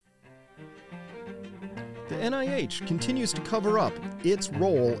NIH continues to cover up its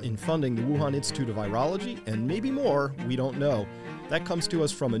role in funding the Wuhan Institute of Virology, and maybe more, we don't know. That comes to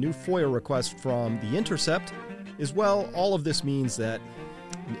us from a new FOIA request from The Intercept. As well, all of this means that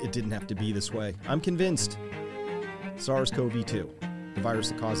it didn't have to be this way. I'm convinced SARS-CoV-2, the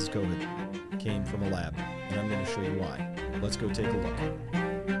virus that causes COVID, came from a lab, and I'm going to show you why. Let's go take a look.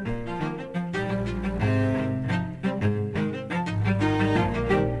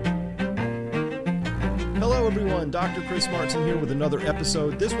 Hello everyone, Dr. Chris Martin here with another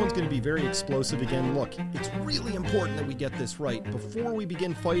episode. This one's going to be very explosive again. Look, it's really important that we get this right before we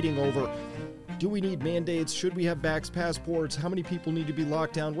begin fighting over, do we need mandates? Should we have passports? How many people need to be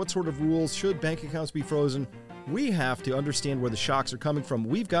locked down? What sort of rules? Should bank accounts be frozen? We have to understand where the shocks are coming from.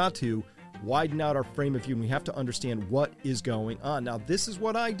 We've got to widen out our frame of view, and we have to understand what is going on. Now, this is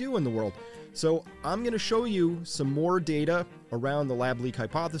what I do in the world. So I'm going to show you some more data around the lab leak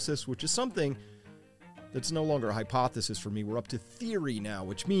hypothesis, which is something that's no longer a hypothesis for me. We're up to theory now,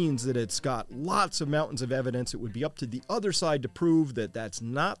 which means that it's got lots of mountains of evidence. It would be up to the other side to prove that that's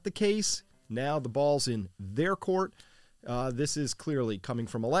not the case. Now the ball's in their court. This is clearly coming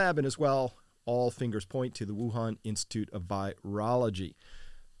from a lab, and as well, all fingers point to the Wuhan Institute of Virology.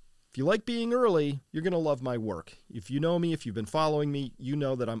 If you like being early, you're going to love my work. If you know me, if you've been following me, you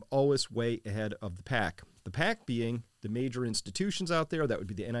know that I'm always way ahead of the pack. The pack being the major institutions out there. That would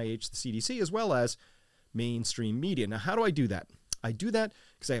be the NIH, the CDC, as well as mainstream media. Now, how do I do that? I do that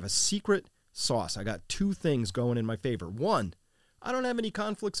because I have a secret sauce. I got two things going in my favor. One, I don't have any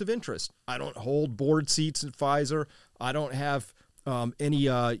conflicts of interest. I don't hold board seats at Pfizer. I don't have any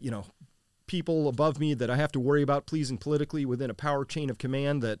people above me that I have to worry about pleasing politically within a power chain of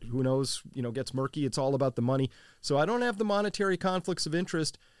command that, who knows, gets murky. It's all about the money. So I don't have the monetary conflicts of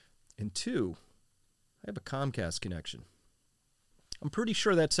interest. And two, I have a Comcast connection. I'm pretty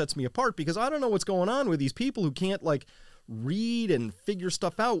sure that sets me apart because I don't know what's going on with these people who can't read and figure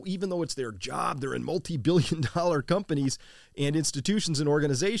stuff out, even though it's their job. They're in multi-billion-dollar companies and institutions and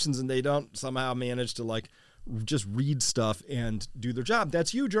organizations, and they don't somehow manage to just read stuff and do their job.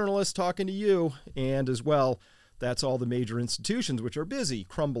 That's you, journalists, talking to you. And as well, that's all the major institutions, which are busy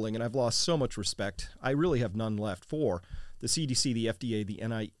crumbling, and I've lost so much respect. I really have none left for the CDC, the FDA, the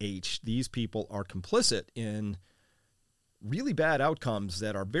NIH. These people are complicit in really bad outcomes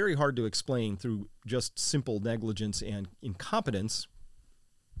that are very hard to explain through just simple negligence and incompetence.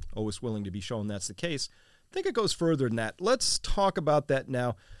 Always willing to be shown that's the case. I think it goes further than that. Let's talk about that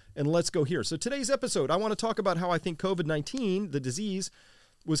now, and let's go here. So today's episode, I want to talk about how I think COVID-19, the disease,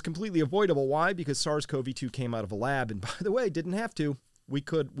 was completely avoidable. Why? Because SARS-CoV-2 came out of a lab, and by the way, didn't have to. We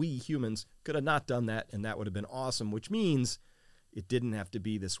humans could have not done that, and that would have been awesome, which means it didn't have to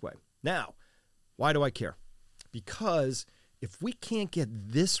be this way. Now, why do I care? Because if we can't get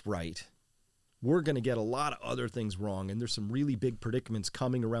this right, we're going to get a lot of other things wrong. And there's some really big predicaments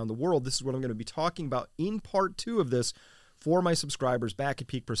coming around the world. This is what I'm going to be talking about in part 2 of this for my subscribers back at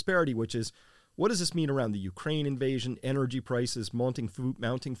Peak Prosperity, which is, what does this mean around the Ukraine invasion, energy prices, mounting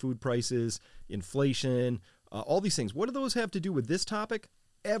food prices, inflation, all these things? What do those have to do with this topic?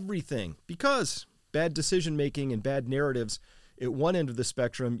 Everything. Because bad decision making and bad narratives at one end of the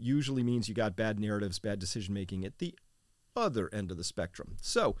spectrum usually means you got bad narratives, bad decision-making at the other end of the spectrum.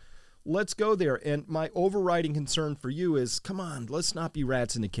 So let's go there. And my overriding concern for you is, come on, let's not be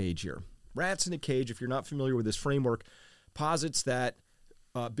rats in a cage here. Rats in a cage, if you're not familiar with this framework, posits that,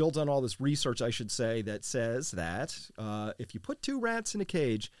 builds on all this research, I should say, that says that if you put two rats in a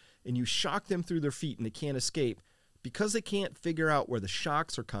cage and you shock them through their feet and they can't escape, because they can't figure out where the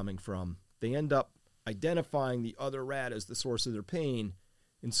shocks are coming from, they end up identifying the other rat as the source of their pain,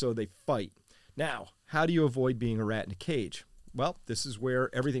 and so they fight. Now, how do you avoid being a rat in a cage? Well, this is where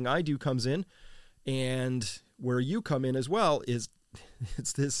everything I do comes in, and where you come in as well is,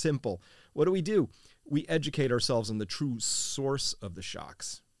 it's this simple. What do? We educate ourselves on the true source of the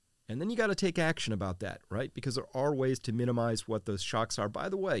shocks. And then you got to take action about that, right? Because there are ways to minimize what those shocks are. By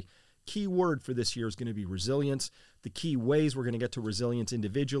the way, key word for this year is going to be resilience. The key ways we're going to get to resilience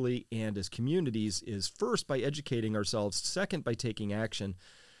individually and as communities is first by educating ourselves, second by taking action.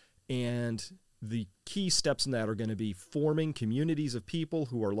 And the key steps in that are going to be forming communities of people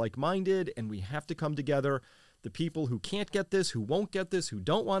who are like-minded, and we have to come together. The people who can't get this, who won't get this, who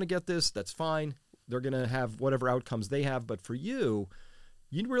don't want to get this, that's fine. They're going to have whatever outcomes they have. But for you,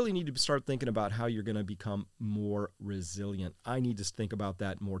 you really need to start thinking about how you're going to become more resilient. I need to think about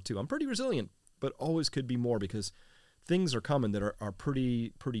that more too. I'm pretty resilient, but always could be more because things are coming that are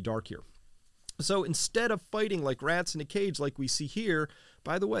pretty dark here. So instead of fighting like rats in a cage like we see here,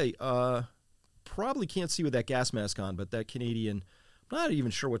 by the way, probably can't see with that gas mask on, but that Canadian I'm not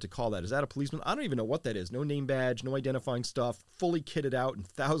even sure what to call that. Is that a policeman? I don't even know what that is. No name badge, no identifying stuff, fully kitted out in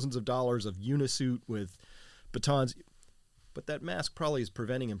thousands of dollars of unisuit with batons. But that mask probably is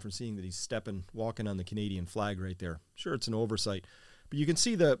preventing him from seeing that he's walking on the Canadian flag right there. Sure, it's an oversight. But you can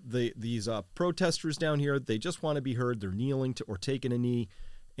see these protesters down here. They just want to be heard. They're kneeling or taking a knee,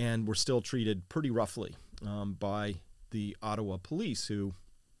 and we're still treated pretty roughly by the Ottawa police who,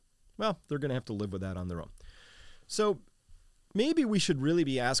 well, they're going to have to live with that on their own. So maybe we should really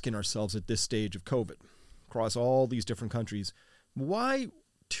be asking ourselves at this stage of COVID, across all these different countries, why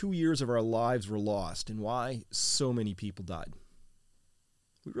 2 years of our lives were lost and why so many people died.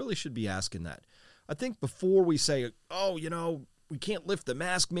 We really should be asking that. I think before we say, we can't lift the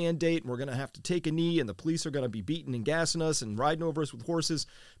mask mandate and we're going to have to take a knee and the police are going to be beating and gassing us and riding over us with horses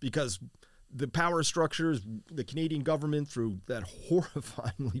because the power structures, the Canadian government through that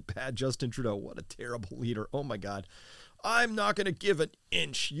horrifyingly bad Justin Trudeau, what a terrible leader. Oh my God. I'm not going to give an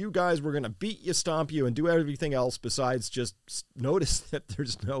inch. You guys, we're going to beat you, stomp you, and do everything else besides just notice that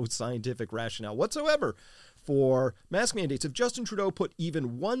there's no scientific rationale whatsoever for mask mandates. If Justin Trudeau put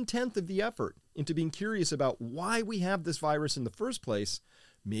even 1/10 of the effort into being curious about why we have this virus in the first place,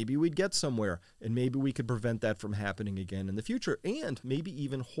 maybe we'd get somewhere, and maybe we could prevent that from happening again in the future, and maybe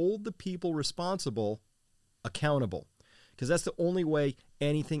even hold the people responsible accountable, because that's the only way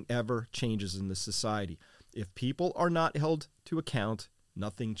anything ever changes in this society. If people are not held to account,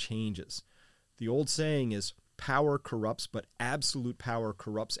 nothing changes. The old saying is power corrupts, but absolute power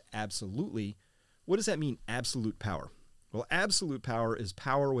corrupts absolutely. What does that mean, absolute power? Well, absolute power is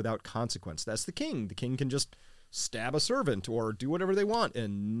power without consequence. That's the king. The king can just stab a servant or do whatever they want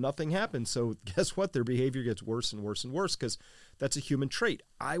and nothing happens. So guess what? Their behavior gets worse and worse and worse because that's a human trait.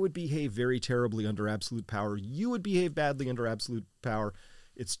 I would behave very terribly under absolute power. You would behave badly under absolute power.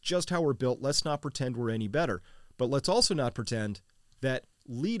 It's just how we're built. Let's not pretend we're any better. But let's also not pretend that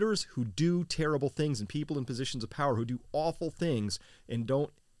leaders who do terrible things and people in positions of power who do awful things and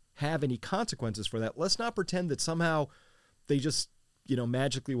don't have any consequences for that, let's not pretend that somehow they just,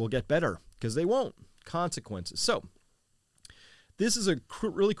 magically will get better, because they won't. Consequences. So this is a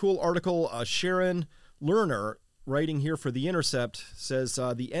really cool article. Sharon Lerner, writing here for The Intercept, says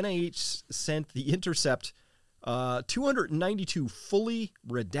the NIH sent The Intercept 292 fully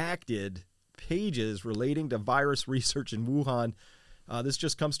redacted pages relating to virus research in Wuhan. This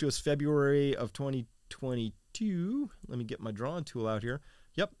just comes to us February of 2022. Let me get my drawing tool out here.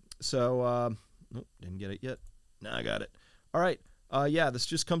 Yep. So, didn't get it yet. Now I got it. All right. This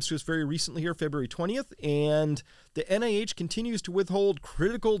just comes to us very recently here, February 20th, and the NIH continues to withhold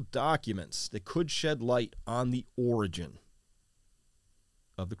critical documents that could shed light on the origin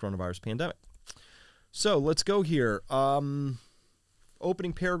of the coronavirus pandemic. So let's go here.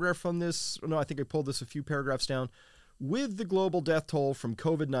 Opening paragraph from this. No, I think I pulled this a few paragraphs down. With the global death toll from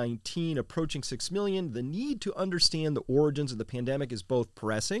COVID-19 approaching 6 million, the need to understand the origins of the pandemic is both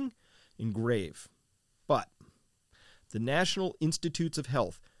pressing and grave. But the National Institutes of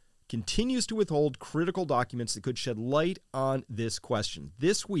Health continues to withhold critical documents that could shed light on this question.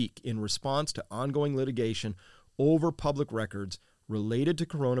 This week, in response to ongoing litigation over public records related to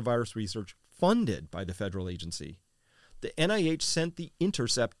coronavirus research funded by the federal agency, the NIH sent The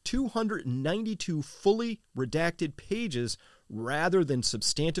Intercept 292 fully redacted pages rather than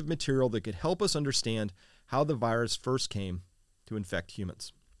substantive material that could help us understand how the virus first came to infect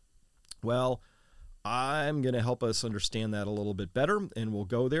humans. Well, I'm going to help us understand that a little bit better, and we'll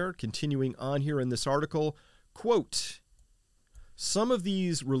go there. Continuing on here in this article, quote, some of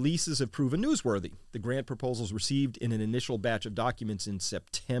these releases have proven newsworthy. The grant proposals received in an initial batch of documents in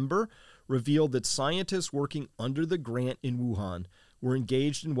September revealed that scientists working under the grant in Wuhan were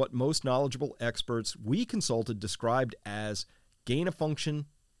engaged in what most knowledgeable experts we consulted described as gain-of-function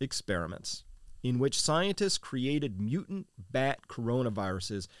experiments, in which scientists created mutant bat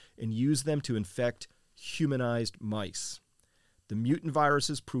coronaviruses and used them to infect humanized mice. The mutant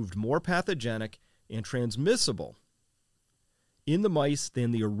viruses proved more pathogenic and transmissible in the mice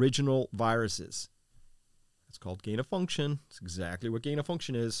than the original viruses. That's called gain-of-function. It's exactly what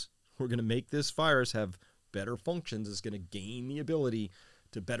gain-of-function is. We're going to make this virus have better functions. It's going to gain the ability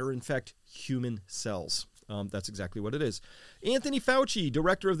to better infect human cells. That's exactly what it is. Anthony Fauci,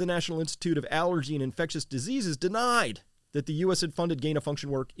 director of the National Institute of Allergy and Infectious Diseases, denied that the U.S. had funded gain-of-function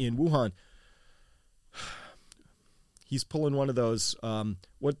work in Wuhan. He's pulling one of those,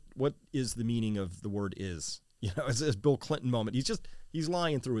 what is the meaning of the word is? It's a Bill Clinton moment. He's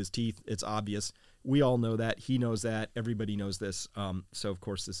lying through his teeth. It's obvious. We all know that. He knows that. Everybody knows this. So, of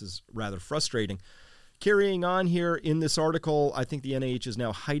course, this is rather frustrating. Carrying on here in this article, I think the NIH is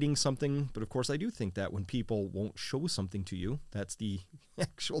now hiding something, but of course I do think that when people won't show something to you, that's the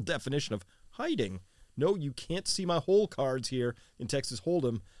actual definition of hiding. No, you can't see my hole cards here in Texas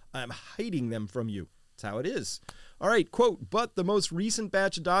Hold'em. I'm hiding them from you. That's how it is. All right, quote, but the most recent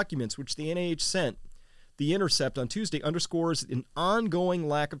batch of documents which the NIH sent The Intercept on Tuesday underscores an ongoing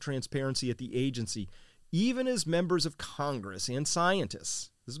lack of transparency at the agency, even as members of Congress and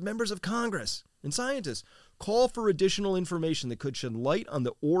scientists, call for additional information that could shed light on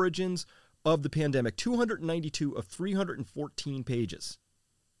the origins of the pandemic. 292 of 314 pages.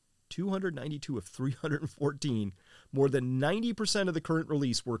 292 of 314. More than 90% of the current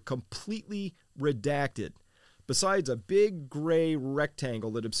release were completely redacted. Besides a big gray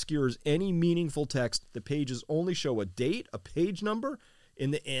rectangle that obscures any meaningful text, the pages only show a date, a page number,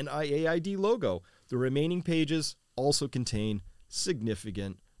 and the NIAID logo. The remaining pages also contain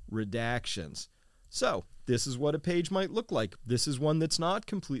significant redactions. So, this is what a page might look like. This is one that's not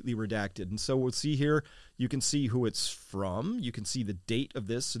completely redacted. And so we'll see here, you can see who it's from. You can see the date of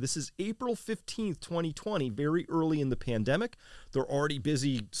this. So this is April 15th, 2020, very early in the pandemic. They're already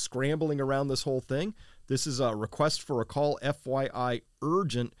busy scrambling around this whole thing. This is a request for a call, FYI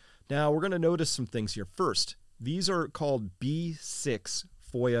urgent. Now, we're going to notice some things here. First, these are called B6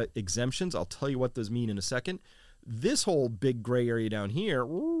 FOIA exemptions. I'll tell you what those mean in a second. This whole big gray area down here,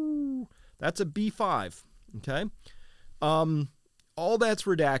 ooh, that's a B5, okay? All that's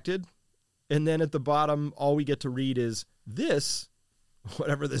redacted, and then at the bottom, all we get to read is this,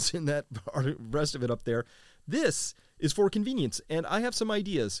 whatever that's in that rest of it up there, this is for convenience, and I have some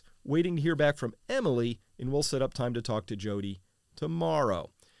ideas waiting to hear back from Emily, and we'll set up time to talk to Jody tomorrow.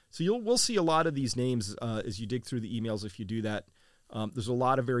 So we'll see a lot of these names as you dig through the emails if you do that. There's a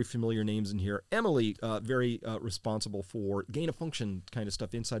lot of very familiar names in here. Emily, very responsible for gain-of-function kind of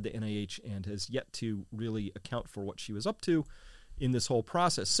stuff inside the NIH and has yet to really account for what she was up to in this whole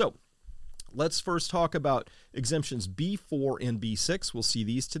process. So let's first talk about exemptions B4 and B6. We'll see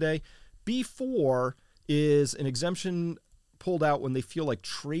these today. B4 is an exemption pulled out when they feel like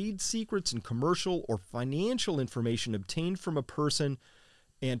trade secrets and commercial or financial information obtained from a person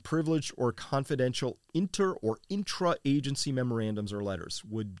and privileged or confidential inter- or intra-agency memorandums or letters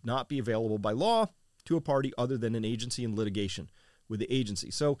would not be available by law to a party other than an agency in litigation with the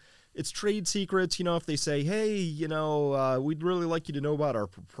agency. So it's trade secrets, if they say, hey, we'd really like you to know about our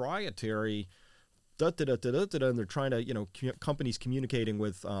proprietary da-da-da-da-da-da, and they're trying to, companies communicating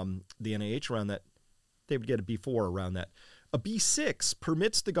with the NIH around that, they would get a B4 around that. A B6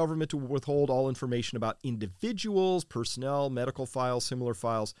 permits the government to withhold all information about individuals, personnel, medical files, similar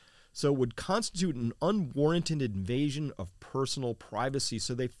files, so it would constitute an unwarranted invasion of personal privacy.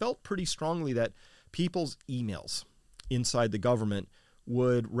 So they felt pretty strongly that people's emails inside the government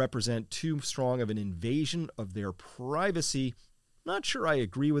would represent too strong of an invasion of their privacy. Not sure I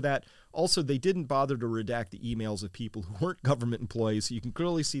agree with that. Also, they didn't bother to redact the emails of people who weren't government employees, so you can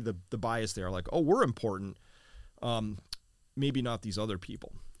clearly see the bias there, like, oh, we're important. Maybe not these other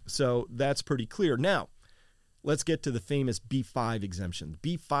people. So that's pretty clear. Now, let's get to the famous B5 exemption.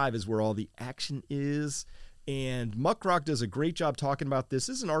 B5 is where all the action is, and Muckrock does a great job talking about this.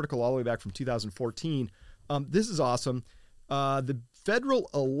 This is an article all the way back from 2014. This is awesome. The Federal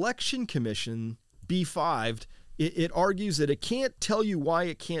Election Commission, B5'd, it argues that it can't tell you why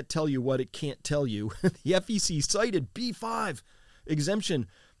it can't tell you what it can't tell you. The FEC cited B5 exemption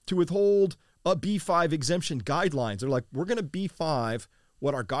to withhold a B5 exemption guidelines. They're like, we're going to B5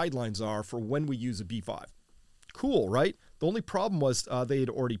 what our guidelines are for when we use a B5. Cool, right? The only problem was they had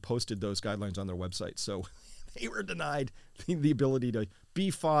already posted those guidelines on their website, so they were denied the ability to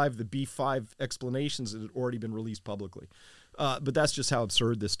B5 the B5 explanations that had already been released publicly. But that's just how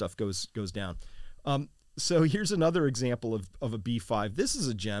absurd this stuff goes down. So here's another example of a B5. This is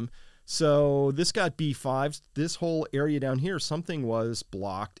a gem. So this got B5s. This whole area down here, something was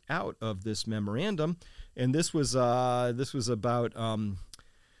blocked out of this memorandum, and this was about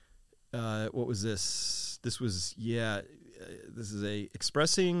what was this? This was this is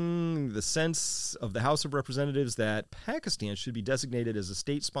expressing the sense of the House of Representatives that Pakistan should be designated as a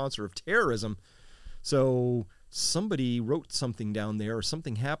state sponsor of terrorism. So somebody wrote something down there, or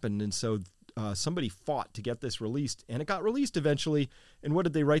something happened, and so somebody fought to get this released, and it got released eventually. And what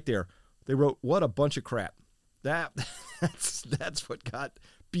did they write there? They wrote, "What a bunch of crap." That's what got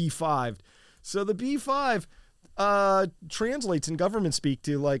B5'd. So the B5 translates in government speak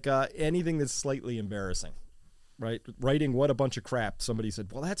to like anything that's slightly embarrassing, right? Writing "what a bunch of crap." Somebody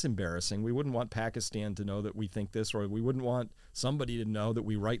said, "Well, that's embarrassing. We wouldn't want Pakistan to know that we think this, or we wouldn't want somebody to know that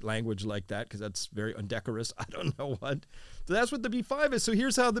we write language like that because that's very undecorous." I don't know what. So that's what the B5 is. So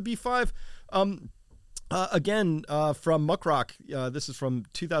here's how the B5 Again, from Muckrock, this is from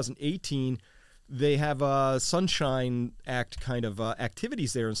 2018. They have a Sunshine Act kind of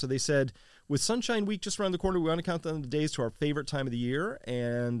activities there. And so they said, with Sunshine Week just around the corner, we want to count down the days to our favorite time of the year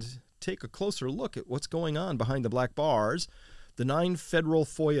and take a closer look at what's going on behind the black bars. The 9 federal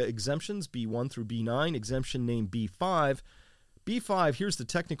FOIA exemptions, B1 through B9, exemption name B5. B5, here's the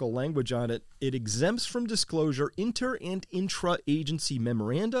technical language on it. It exempts from disclosure inter- and intra-agency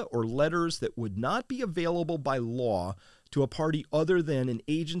memoranda or letters that would not be available by law to a party other than an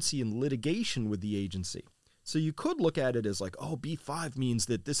agency in litigation with the agency. So you could look at it as like, oh, B5 means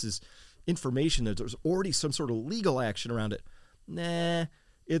that this is information that there's already some sort of legal action around it. Nah,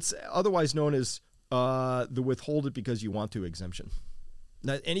 it's otherwise known as the withhold it because you want to exemption.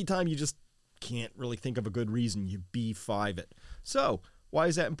 Now, anytime you just can't really think of a good reason, you B5 it. So why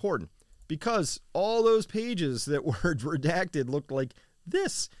is that important? Because all those pages that were redacted looked like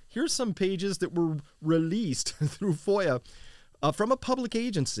this. Here's some pages that were released through FOIA from a public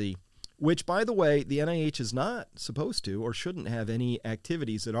agency, which, by the way, the NIH is not supposed to or shouldn't have any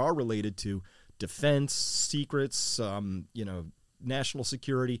activities that are related to defense, secrets, national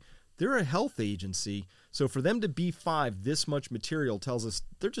security. They're a health agency. So for them to B5 this much material tells us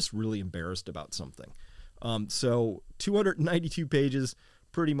they're just really embarrassed about something. So 292 pages,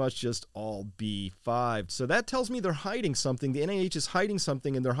 pretty much just all B5'd. So that tells me they're hiding something. The NIH is hiding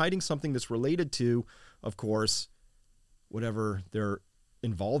something, and they're hiding something that's related to, of course, whatever their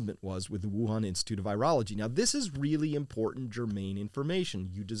involvement was with the Wuhan Institute of Virology. Now, this is really important, germane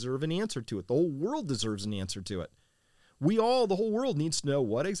information. You deserve an answer to it. The whole world deserves an answer to it. The whole world needs to know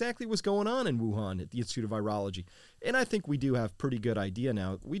what exactly was going on in Wuhan at the Institute of Virology. And I think we do have a pretty good idea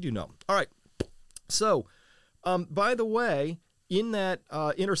now. We do know. All right. So, by the way, in that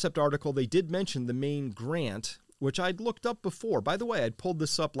Intercept article, they did mention the main grant, which I'd looked up before. By the way, I'd pulled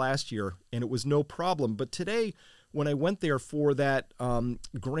this up last year, and it was no problem. But today, when I went there for that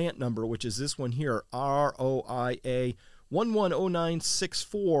grant number, which is this one here, ROIA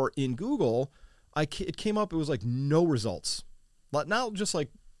 110964 in Google, it came up, it was like no results. Not just like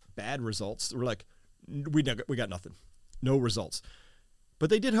bad results. We're like, we got nothing. No results. But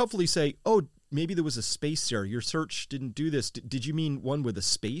they did hopefully say, oh, maybe there was a space there. Your search didn't do this. Did you mean one with a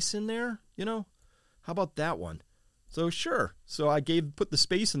space in there? How about that one? So sure. So I put the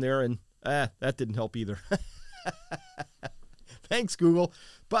space in there, and that didn't help either. Thanks, Google.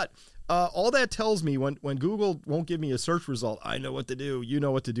 But all that tells me, when Google won't give me a search result, I know what to do. You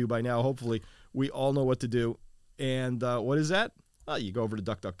know what to do by now. Hopefully, we all know what to do. And what is that? You go over to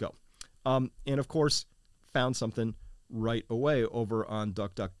DuckDuckGo. And, of course, found something right away over on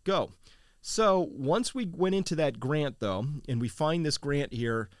DuckDuckGo. So once we went into that grant, though, and we find this grant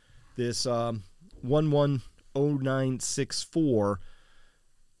here, this 110964,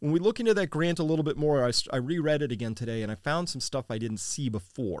 when we look into that grant a little bit more, I reread it again today, and I found some stuff I didn't see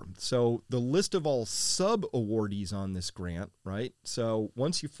before. So the list of all sub-awardees on this grant, right? So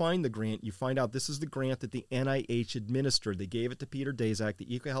once you find the grant, you find out this is the grant that the NIH administered. They gave it to Peter Daszak, the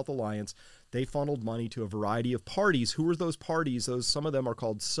EcoHealth Alliance. They funneled money to a variety of parties. Who are those parties? Some of them are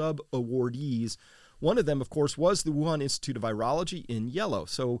called sub-awardees. One of them, of course, was the Wuhan Institute of Virology in yellow.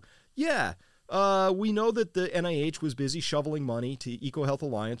 So, yeah. We know that the NIH was busy shoveling money to EcoHealth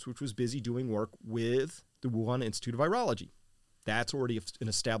Alliance, which was busy doing work with the Wuhan Institute of Virology. That's already an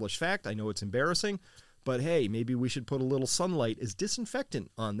established fact. I know it's embarrassing, but hey, maybe we should put a little sunlight as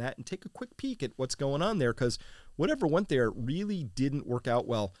disinfectant on that and take a quick peek at what's going on there, because whatever went there really didn't work out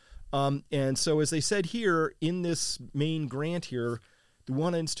well. And so as they said here in this main grant here, the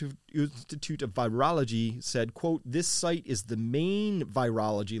Wuhan Institute of Virology said, quote, this site is the main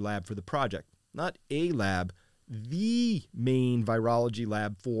virology lab for the project. Not a lab, the main virology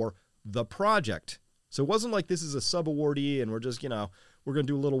lab for the project. So it wasn't like this is a sub-awardee and we're just, we're going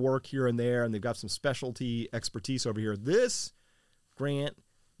to do a little work here and there, and they've got some specialty expertise over here. This grant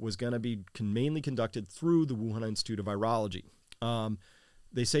was going to be mainly conducted through the Wuhan Institute of Virology.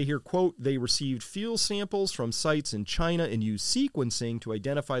 They say here, quote, they received field samples from sites in China and used sequencing to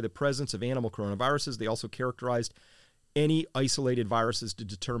identify the presence of animal coronaviruses. They also characterized any isolated viruses to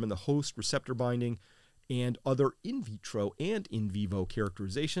determine the host receptor binding and other in vitro and in vivo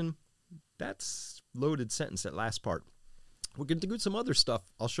characterization. That's loaded sentence, that last part. We're going to do some other stuff.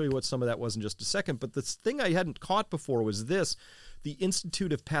 I'll show you what some of that was in just a second. But the thing I hadn't caught before was this. The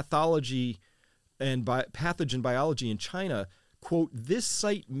Institute of Pathology and Pathogen Biology in China, quote, this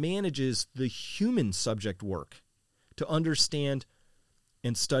site manages the human subject work to understand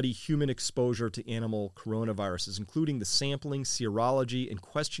and study human exposure to animal coronaviruses, including the sampling, serology, and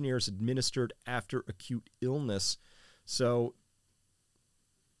questionnaires administered after acute illness. So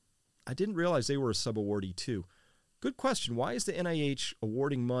I didn't realize they were a sub-awardee too. Good question. Why is the NIH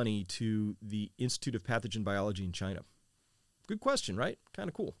awarding money to the Institute of Pathogen Biology in China? Good question, right? Kind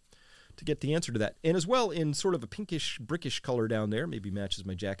of cool to get the answer to that. And as well, in sort of a pinkish, brickish color down there, maybe matches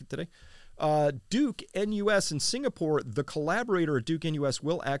my jacket today, Duke NUS in Singapore, the collaborator at Duke NUS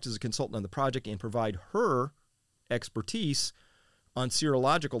will act as a consultant on the project and provide her expertise on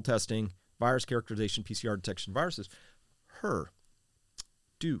serological testing, virus characterization, PCR detection of viruses. Her.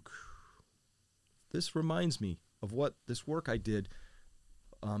 Duke. This reminds me of what this work I did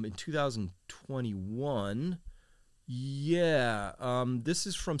in 2021. Yeah, this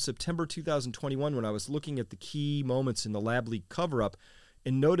is from September 2021 when I was looking at the key moments in the Lab Leak cover-up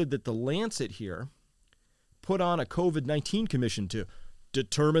and noted that the Lancet here put on a COVID-19 commission to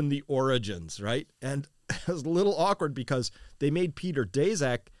determine the origins, right? And it was a little awkward because they made Peter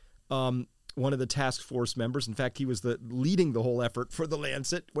Daszak one of the task force members. In fact, he was leading the whole effort for the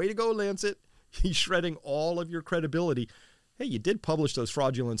Lancet. Way to go, Lancet. He's shredding all of your credibility. Hey, you did publish those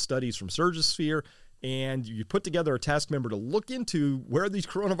fraudulent studies from Surgisphere, and you put together a task member to look into where these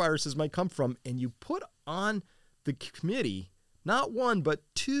coronaviruses might come from, and you put on the committee not one but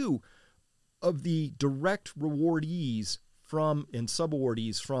two of the direct rewardees from and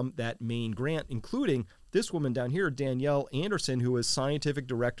subawardees from that main grant, including this woman down here, Danielle Anderson, who is scientific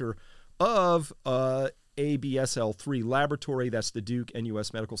director of ABSL3 laboratory. That's the Duke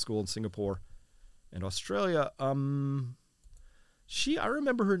NUS Medical School in Singapore and Australia. I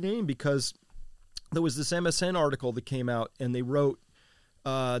remember her name because there was this MSN article that came out, and they wrote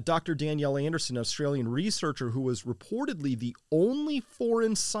Dr. Danielle Anderson, an Australian researcher who was reportedly the only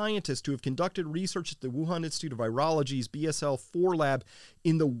foreign scientist to have conducted research at the Wuhan Institute of Virology's BSL-4 lab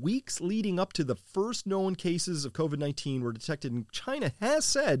in the weeks leading up to the first known cases of COVID-19 were detected in China, has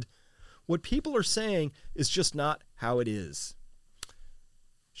said what people are saying is just not how it is.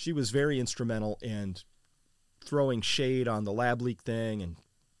 She was very instrumental in throwing shade on the lab leak thing and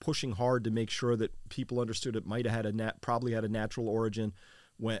pushing hard to make sure that people understood it might have had probably had a natural origin,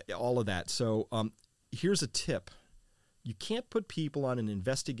 all of that. So here's a tip. You can't put people on an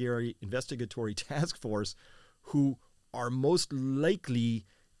investigatory task force who are most likely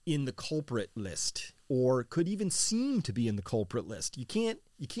in the culprit list or could even seem to be in the culprit list. You can't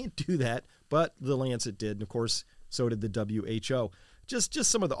do that, but the Lancet did, and of course, so did the WHO. Just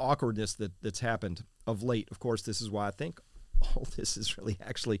some of the awkwardness that's happened of late. Of course, this is why I think all this is really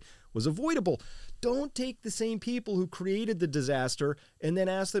actually was avoidable. Don't take the same people who created the disaster and then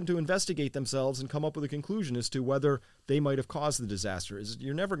ask them to investigate themselves and come up with a conclusion as to whether they might have caused the disaster.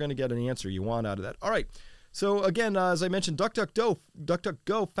 You're never going to get an answer you want out of that. All right. So again, as I mentioned,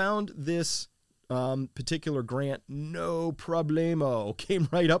 DuckDuckGo found this particular grant. No problemo. Came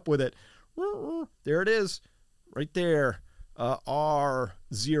right up with it. There it is. Right there.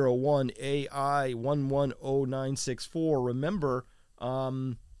 R01AI110964. Remember,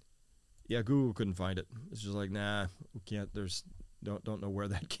 Google couldn't find it. It's just like, nah, we can't. Don't know where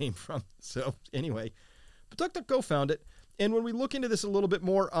that came from. So anyway, but DuckDuckGo found it. And when we look into this a little bit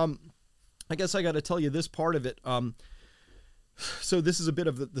more, I guess I got to tell you this part of it. So this is a bit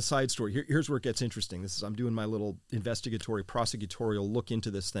of the side story. Here's where it gets interesting. I'm doing my little investigatory, prosecutorial look into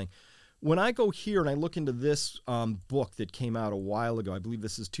this thing. When I go here and I look into this book that came out a while ago, I believe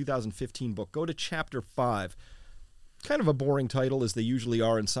this is 2015 book, go to chapter 5. Kind of a boring title, as they usually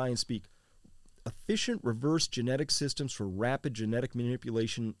are in science speak. Efficient reverse genetic systems for rapid genetic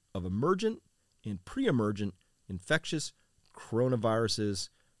manipulation of emergent and pre-emergent infectious coronaviruses.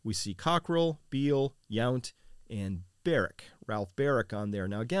 We see Cockrell, Beal, Yount, and Barrick, Ralph Barrick on there.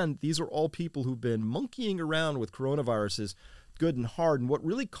 Now again, these are all people who've been monkeying around with coronaviruses good and hard. And what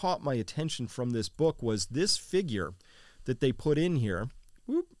really caught my attention from this book was this figure that they put in here.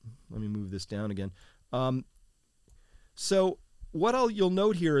 Whoop, let me move this down again. So what you'll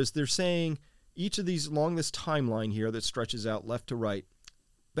note here is they're saying each of these along this timeline here that stretches out left to right.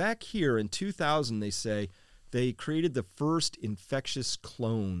 Back here in 2000, they say they created the first infectious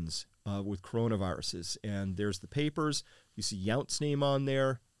clones with coronaviruses. And there's the papers. You see Yount's name on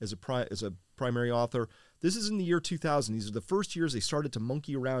there as a primary author. This is in the year 2000. These are the first years they started to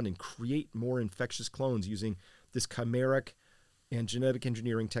monkey around and create more infectious clones using this chimeric and genetic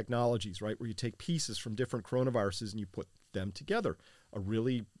engineering technologies, right, where you take pieces from different coronaviruses and you put them together. A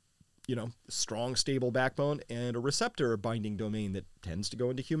really, strong, stable backbone and a receptor binding domain that tends to go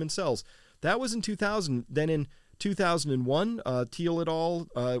into human cells. That was in 2000. Then in 2001, Thiel et al.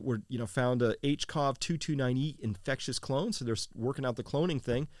 Found a HCOV229E infectious clone, so they're working out the cloning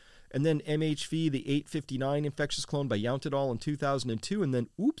thing. And then MHV, the 859 infectious clone by Yount et al. In 2002. And then,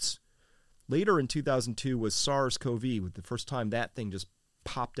 later in 2002 was SARS-CoV, with the first time that thing just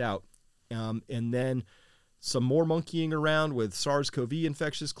popped out and then some more monkeying around with SARS-CoV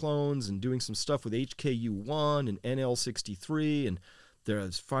infectious clones and doing some stuff with HKU1 and NL63, and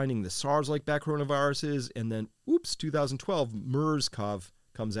there's finding the SARS-like back coronaviruses, and then, 2012, MERS-CoV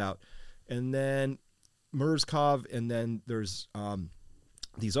comes out. And then MERS-CoV, and then there's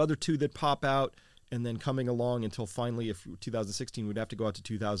these other two that pop out, and then coming along until finally, if 2016, we'd have to go out to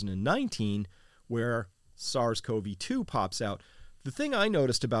 2019, where SARS-CoV-2 pops out. The thing I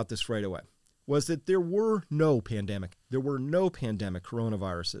noticed about this right away was that there were no pandemic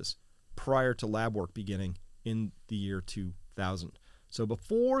coronaviruses prior to lab work beginning in the year 2000. So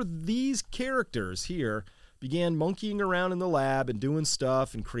before these characters here began monkeying around in the lab and doing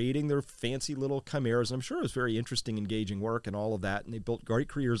stuff and creating their fancy little chimeras, and I'm sure it was very interesting, engaging work and all of that, and they built great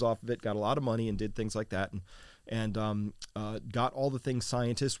careers off of it, got a lot of money and did things like that, and got all the things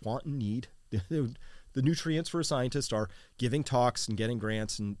scientists want and need. The nutrients for a scientist are giving talks and getting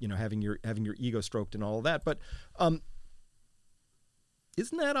grants and having your ego stroked and all of that. But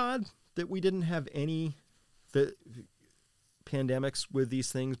isn't that odd that we didn't have any pandemics with these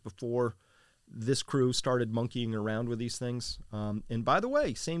things before this crew started monkeying around with these things? And by the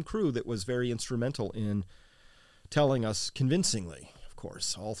way, same crew that was very instrumental in telling us convincingly, of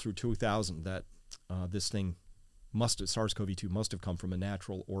course, all through 2000 that this thing SARS-CoV-2 must have come from a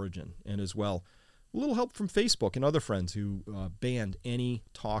natural origin, and as well, a little help from Facebook and other friends who banned any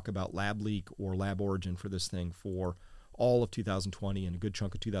talk about lab leak or lab origin for this thing for all of 2020 and a good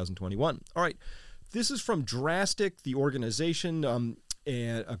chunk of 2021. All right, this is from Drastic, the organization,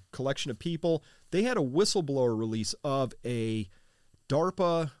 and a collection of people. They had a whistleblower release of a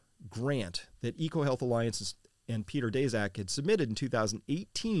DARPA grant that EcoHealth Alliance and Peter Daszak had submitted in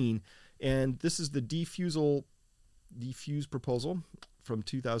 2018, and this is the Defuse proposal from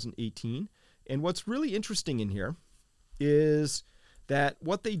 2018. And what's really interesting in here is that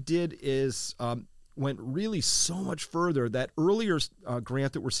what they did is went really so much further. That earlier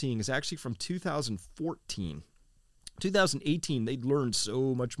grant that we're seeing is actually from 2014. 2018, they'd learned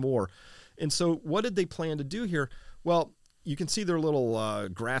so much more. And so what did they plan to do here? Well, you can see their little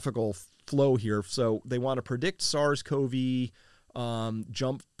graphical flow here. So they want to predict SARS-CoV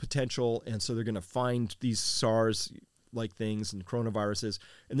jump potential, and so they're going to find these SARS-like things and coronaviruses,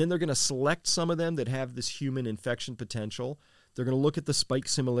 and then they're going to select some of them that have this human infection potential. They're going to look at the spike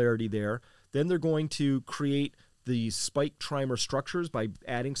similarity there. Then they're going to create the spike trimer structures by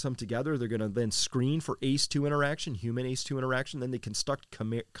adding some together. They're going to then screen for ACE2 interaction, human ACE2 interaction. Then they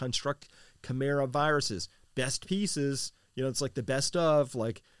construct chimera viruses. Best pieces, it's like the best of,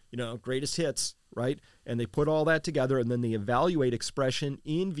 greatest hits, right? And they put all that together, and then they evaluate expression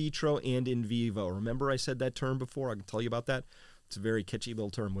in vitro and in vivo. Remember I said that term before? I can tell you about that. It's a very kitschy little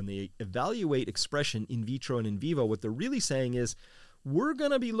term. When they evaluate expression in vitro and in vivo, what they're really saying is we're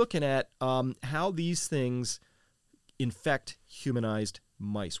going to be looking at how these things infect humanized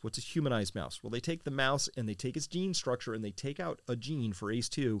mice. What's a humanized mouse? Well, they take the mouse and they take its gene structure and they take out a gene for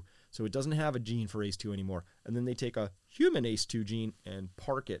ACE2, so it doesn't have a gene for ACE2 anymore. And then they take a human ACE2 gene and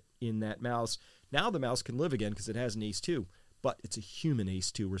park it in that mouse. Now the mouse can live again because it has an ACE2, but it's a human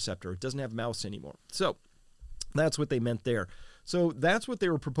ACE2 receptor. It doesn't have mouse anymore. So that's what they meant there. So that's what they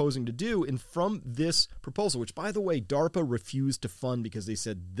were proposing to do. And from this proposal, which, by the way, DARPA refused to fund because they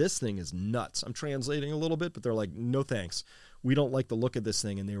said, this thing is nuts. I'm translating a little bit, but they're like, no thanks. We don't like the look of this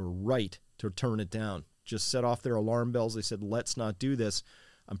thing. And they were right to turn it down. Just set off their alarm bells. They said, let's not do this.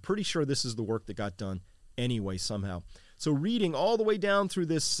 I'm pretty sure this is the work that got done anyway somehow. So reading all the way down through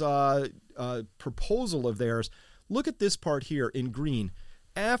this proposal of theirs, look at this part here in green.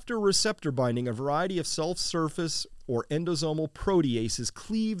 After receptor binding, a variety of self-surface or endosomal proteases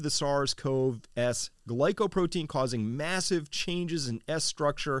cleave the SARS-CoV-S glycoprotein, causing massive changes in S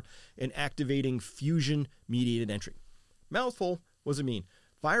structure and activating fusion-mediated entry. Mouthful, what does it mean?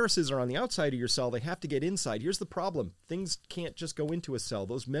 Viruses are on the outside of your cell. They have to get inside. Here's the problem. Things can't just go into a cell.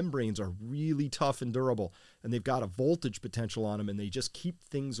 Those membranes are really tough and durable, and they've got a voltage potential on them, and they just keep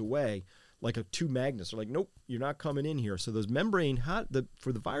things away. Like two magnets. They're like, nope, you're not coming in here. So those membrane,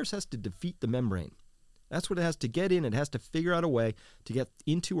 for the virus has to defeat the membrane. That's what it has to get in. It has to figure out a way to get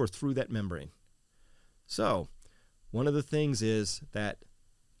into or through that membrane. So one of the things is that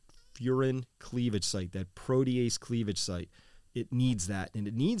furin cleavage site, that protease cleavage site, it needs that. And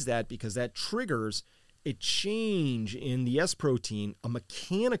it needs that because that triggers a change in the S protein, a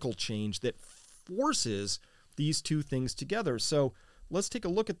mechanical change that forces these two things together. So let's take a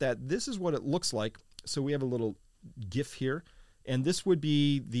look at that. This is what it looks like. So we have a little GIF here, and this would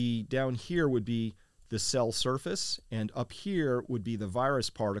be down here would be the cell surface, and up here would be the virus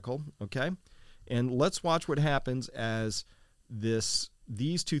particle, okay? And let's watch what happens as these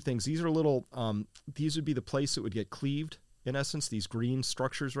two things, these are little, these would be the place that would get cleaved, in essence, these green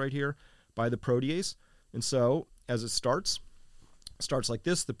structures right here by the protease. And so as it starts like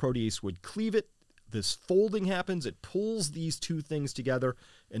this, the protease would cleave it. This folding happens. It pulls these two things together,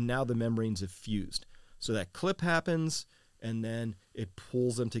 and now the membranes have fused. So that clip happens, and then it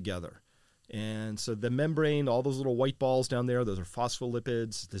pulls them together. And so the membrane, all those little white balls down there, those are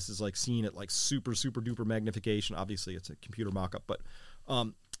phospholipids. This is like seen at like super, super duper magnification. Obviously, it's a computer mock-up, but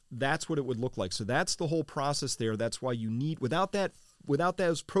that's what it would look like. So that's the whole process there. That's why you need, without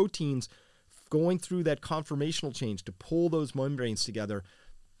those proteins going through that conformational change to pull those membranes together,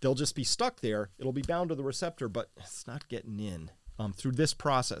 they'll just be stuck there. It'll be bound to the receptor, but it's not getting in through this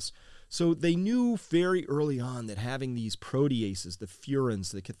process. So they knew very early on that having these proteases, the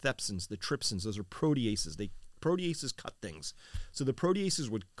furins, the cathepsins, the trypsins, those are proteases. Proteases cut things. So the proteases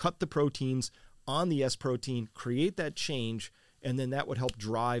would cut the proteins on the S protein, create that change, and then that would help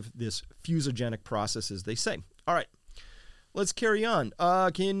drive this fusogenic process, as they say. All right, let's carry on.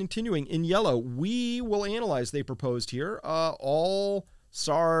 Continuing in yellow, we will analyze, they proposed here, all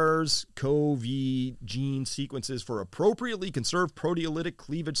SARS-CoV gene sequences for appropriately conserved proteolytic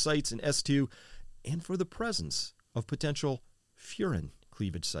cleavage sites in S2 and for the presence of potential furin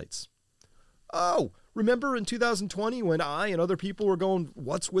cleavage sites. Oh, remember in 2020 when I and other people were going,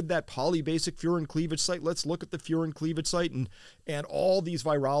 what's with that polybasic furin cleavage site? Let's look at the furin cleavage site. And all these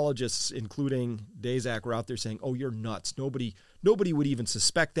virologists, including Daszak, were out there saying, oh, you're nuts. Nobody would even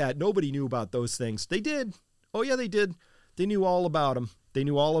suspect that. Nobody knew about those things. They did. Oh, yeah, they did. They knew all about them. They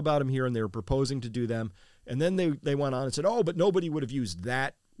knew all about them here, and they were proposing to do them. And then they went on and said, oh, but nobody would have used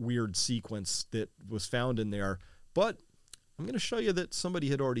that weird sequence that was found in there. But I'm going to show you that somebody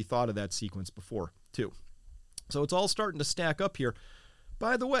had already thought of that sequence before, too. So it's all starting to stack up here.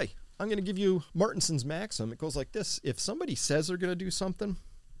 By the way, I'm going to give you Martinson's maxim. It goes like this. If somebody says they're going to do something,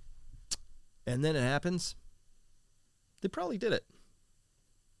 and then it happens, they probably did it.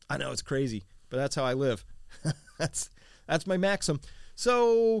 I know it's crazy, but that's how I live. That's my maxim.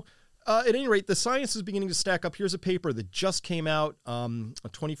 So at any rate, the science is beginning to stack up. Here's a paper that just came out on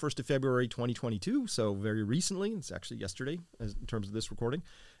 21st of February, 2022. So very recently. It's actually yesterday in terms of this recording.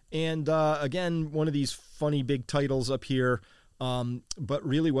 And again, one of these funny big titles up here. But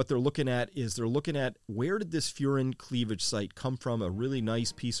really what they're looking at is where did this furin cleavage site come from? A really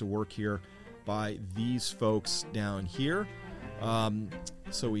nice piece of work here by these folks down here.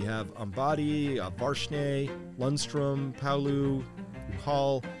 So we have Ambati, Varshney, Lundstrom, Paulu,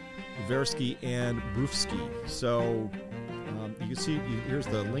 Hall, Versky, and Brufsky. So you can see, here's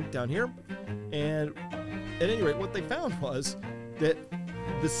the link down here. And at any rate, what they found was that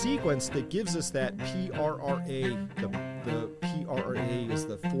the sequence that gives us that PRRA, the PRRA is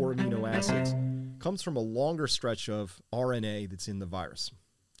the 4 amino acids, comes from a longer stretch of RNA that's in the virus.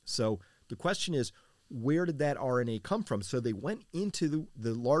 So the question is, where did that RNA come from? So they went into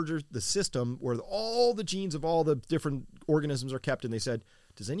the system where all the genes of all the different organisms are kept, and they said,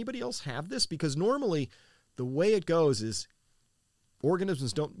 does anybody else have this? Because normally the way it goes is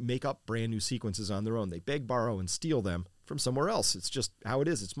organisms don't make up brand new sequences on their own. They beg, borrow, and steal them from somewhere else. It's just how it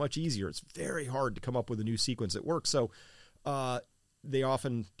is. It's much easier. It's very hard to come up with a new sequence that works. So they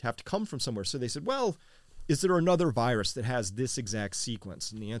often have to come from somewhere. So they said, well, is there another virus that has this exact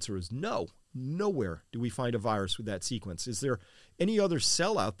sequence? And the answer is no. Nowhere do we find a virus with that sequence. Is there any other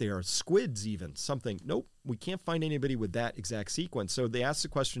cell out there, squids even, something? Nope, we can't find anybody with that exact sequence. So they asked the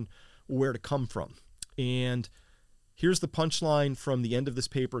question, where to come from? And here's the punchline from the end of this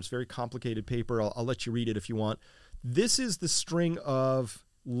paper. It's a very complicated paper. I'll let you read it if you want. This is the string of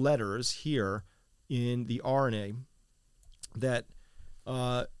letters here in the RNA that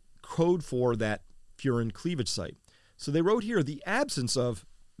code for that furin cleavage site. So they wrote here the absence of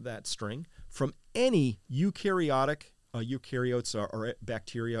that string from any eukaryotic, eukaryotes or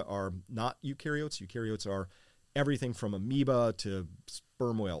bacteria are not eukaryotes. Eukaryotes are everything from amoeba to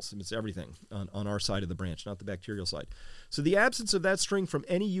sperm whales. It's everything on our side of the branch, not the bacterial side. So the absence of that string from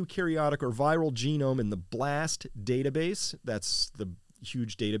any eukaryotic or viral genome in the BLAST database, that's the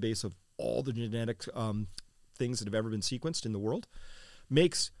huge database of all the genetic things that have ever been sequenced in the world,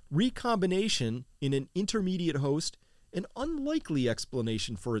 makes recombination in an intermediate host an unlikely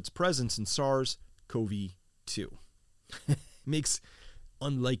explanation for its presence in SARS-CoV-2. Makes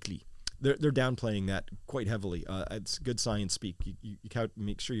unlikely. They're downplaying that quite heavily. It's good science speak. You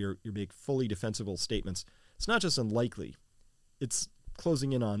make sure you make fully defensible statements. It's not just unlikely. It's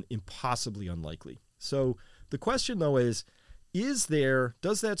closing in on impossibly unlikely. So the question, though, does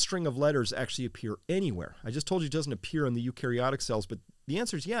that string of letters actually appear anywhere? I just told you it doesn't appear in the eukaryotic cells, but the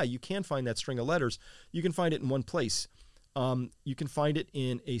answer is yeah, you can find that string of letters. You can find it in one place. You can find it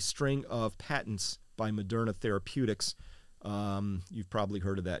in a string of patents by Moderna Therapeutics. You've probably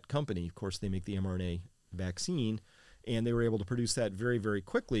heard of that company. Of course, they make the mRNA vaccine, and they were able to produce that very, very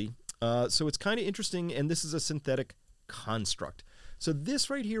quickly. So it's kind of interesting, and this is a synthetic construct. So this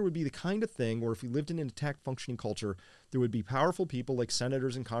right here would be the kind of thing where if we lived in an intact functioning culture, there would be powerful people like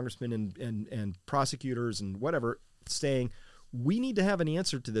senators and congressmen and prosecutors and whatever saying, we need to have an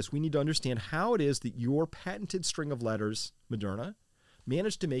answer to this. We need to understand how it is that your patented string of letters, Moderna,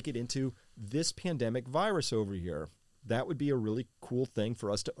 managed to make it into this pandemic virus over here. That would be a really cool thing for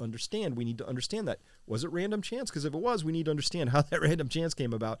us to understand. We need to understand that. Was it random chance? Because if it was, we need to understand how that random chance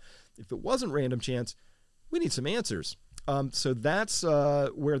came about. If it wasn't random chance, we need some answers. So that's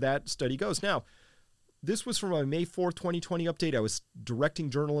where that study goes. Now, this was from a May 4th, 2020 update. I was directing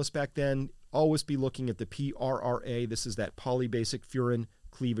journalists back then. Always be looking at the PRRA. This is that polybasic furin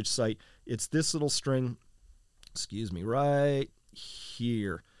cleavage site. It's this little string, right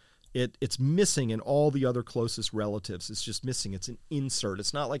here. It's missing in all the other closest relatives. It's just missing. It's an insert.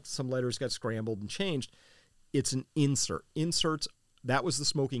 It's not like some letters got scrambled and changed. It's an insert. Inserts, that was the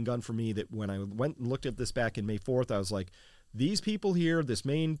smoking gun for me, that when I went and looked at this back in May 4th, I was like, these people here, this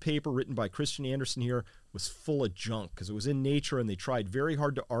main paper written by Christian Anderson here was full of junk because it was in Nature, and they tried very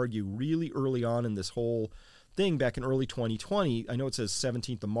hard to argue really early on in this whole thing back in early 2020. I know it says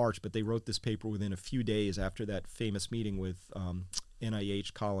 17th of March, but they wrote this paper within a few days after that famous meeting with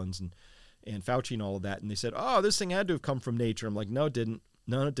NIH, Collins, and Fauci and all of that. And they said, oh, this thing had to have come from Nature. I'm like, no, it didn't.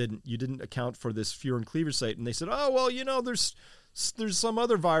 No, it didn't. You didn't account for this furin cleavage site. And they said, oh, well, you know, there's some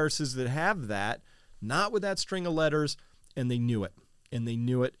other viruses that have that, not with that string of letters. And they knew it, and they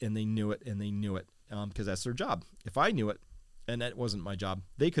knew it, and they knew it, and they knew it, because that's their job. If I knew it, and that wasn't my job,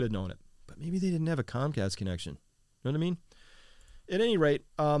 they could have known it. But maybe they didn't have a Comcast connection. Know what I mean? At any rate,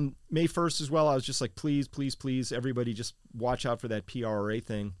 May 1st as well, I was just like, please, please, please, everybody just watch out for that PRRA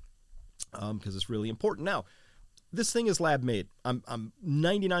thing, because it's really important. Now, this thing is lab made. I'm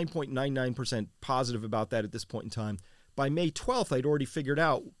 99.99% positive about that at this point in time. By May 12th, I'd already figured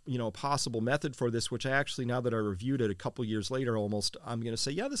out, a possible method for this, which I actually, now that I reviewed it a couple years later almost, I'm going to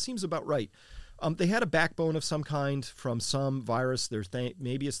say, yeah, this seems about right. They had a backbone of some kind from some virus.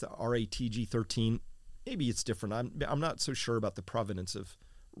 Maybe it's the RATG13. Maybe it's different. I'm not so sure about the provenance of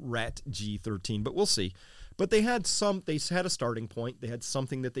RATG13, but we'll see. But they had a starting point. They had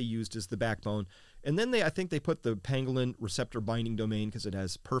something that they used as the backbone. And then I think they put the pangolin receptor binding domain because it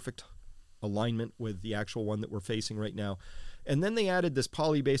has perfect alignment with the actual one that we're facing right now. And then they added this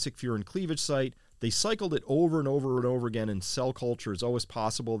polybasic furin cleavage site. They cycled it over and over and over again in cell culture. It's always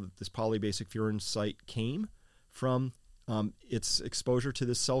possible that this polybasic furin site came from its exposure to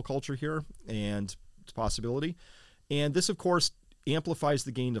this cell culture here, and it's a possibility. And this, of course, amplifies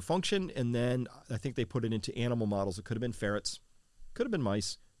the gain of function, and then I think they put it into animal models. It could have been ferrets, could have been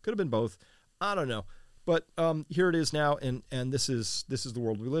mice, could have been both. I don't know. But here it is now, and this is the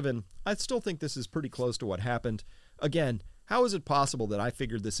world we live in. I still think this is pretty close to what happened. Again, how is it possible that I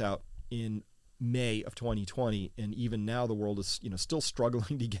figured this out in May of 2020, and even now the world is still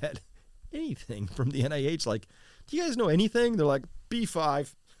struggling to get anything from the NIH? Like, do you guys know anything? They're like,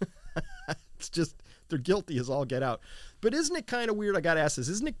 B5. It's just, they're guilty as all get out. But isn't it kind of weird? I got to ask this.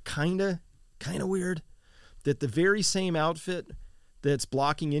 Isn't it kind of weird that the very same outfit that's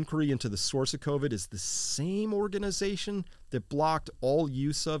blocking inquiry into the source of COVID is the same organization that blocked all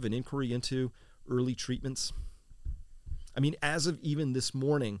use of and inquiry into early treatments? I mean, as of even this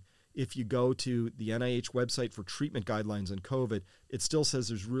morning, if you go to the NIH website for treatment guidelines on COVID, it still says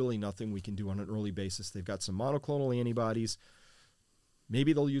there's really nothing we can do on an early basis. They've got some monoclonal antibodies.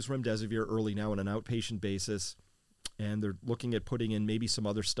 Maybe they'll use remdesivir early now on an outpatient basis. And they're looking at putting in maybe some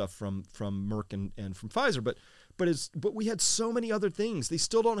other stuff from Merck and from Pfizer. But we had so many other things. They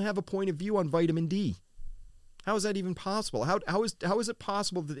still don't have a point of view on vitamin D. How is that even possible? How is it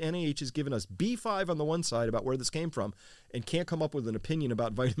possible that NIH has given us B5 on the one side about where this came from and can't come up with an opinion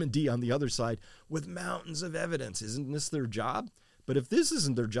about vitamin D on the other side with mountains of evidence? Isn't this their job? But if this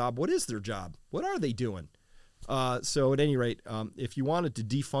isn't their job, what is their job? What are they doing? So at any rate, if you wanted to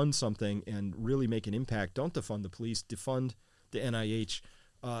defund something and really make an impact, don't defund the police, defund the NIH,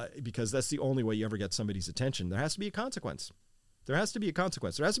 because that's the only way you ever get somebody's attention. There has to be a consequence. There has to be a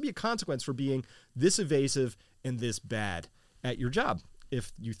consequence. There has to be a consequence for being this evasive and this bad at your job,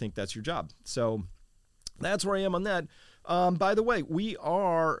 if you think that's your job. So that's where I am on that. By the way, we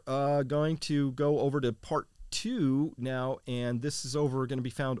are going to go over to part 2 now, and this is going to be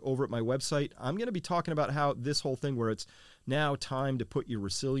found over at my website. I'm going to be talking about how this whole thing where it's now time to put your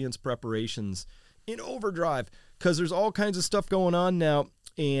resilience preparations in overdrive, because there's all kinds of stuff going on now,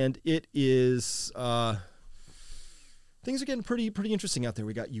 and it is things are getting pretty interesting out there.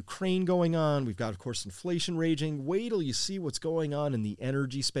 We got Ukraine going on. We've got, of course, inflation raging. Wait till you see what's going on in the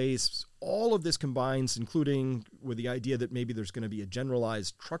energy space. All of this combines, including with the idea that maybe there's going to be a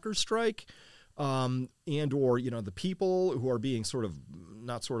generalized trucker strike, and or, the people who are being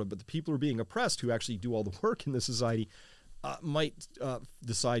but the people who are being oppressed, who actually do all the work in the society, might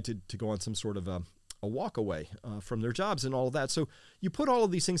decide to go on some sort of a walk away from their jobs and all of that. So you put all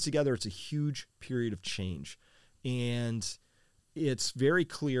of these things together, it's a huge period of change. And it's very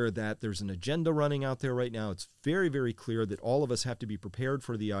clear that there's an agenda running out there right now. It's very, very clear that all of us have to be prepared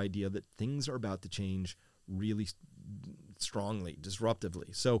for the idea that things are about to change really strongly,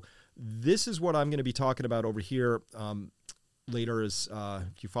 disruptively. So this is what I'm going to be talking about over here later, as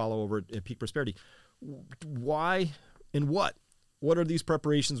if you follow over at Peak Prosperity. Why and what are these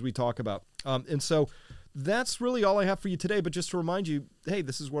preparations we talk about? And so that's really all I have for you today. But just to remind you, hey,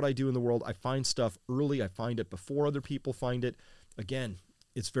 this is what I do in the world. I find stuff early. I find it before other people find it. Again,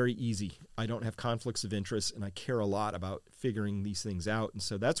 it's very easy. I don't have conflicts of interest, and I care a lot about figuring these things out. And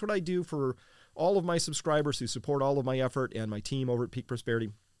so that's what I do for all of my subscribers who support all of my effort, and my team over at Peak Prosperity.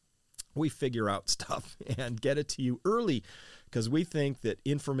 We figure out stuff and get it to you early, because we think that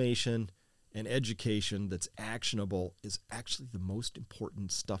information and education that's actionable is actually the most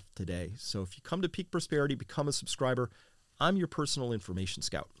important stuff today. So if you come to Peak Prosperity, become a subscriber, I'm your personal information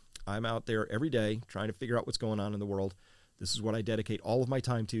scout. I'm out there every day trying to figure out what's going on in the world. This is what I dedicate all of my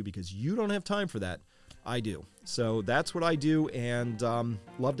time to, because you don't have time for that. I do. So that's what I do, and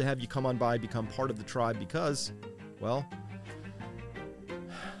love to have you come on by, become part of the tribe, because, well,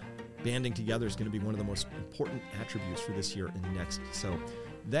 banding together is going to be one of the most important attributes for this year and next. So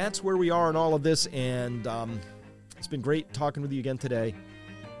that's where we are in all of this, and it's been great talking with you again today.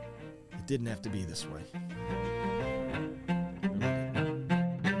 It didn't have to be this way.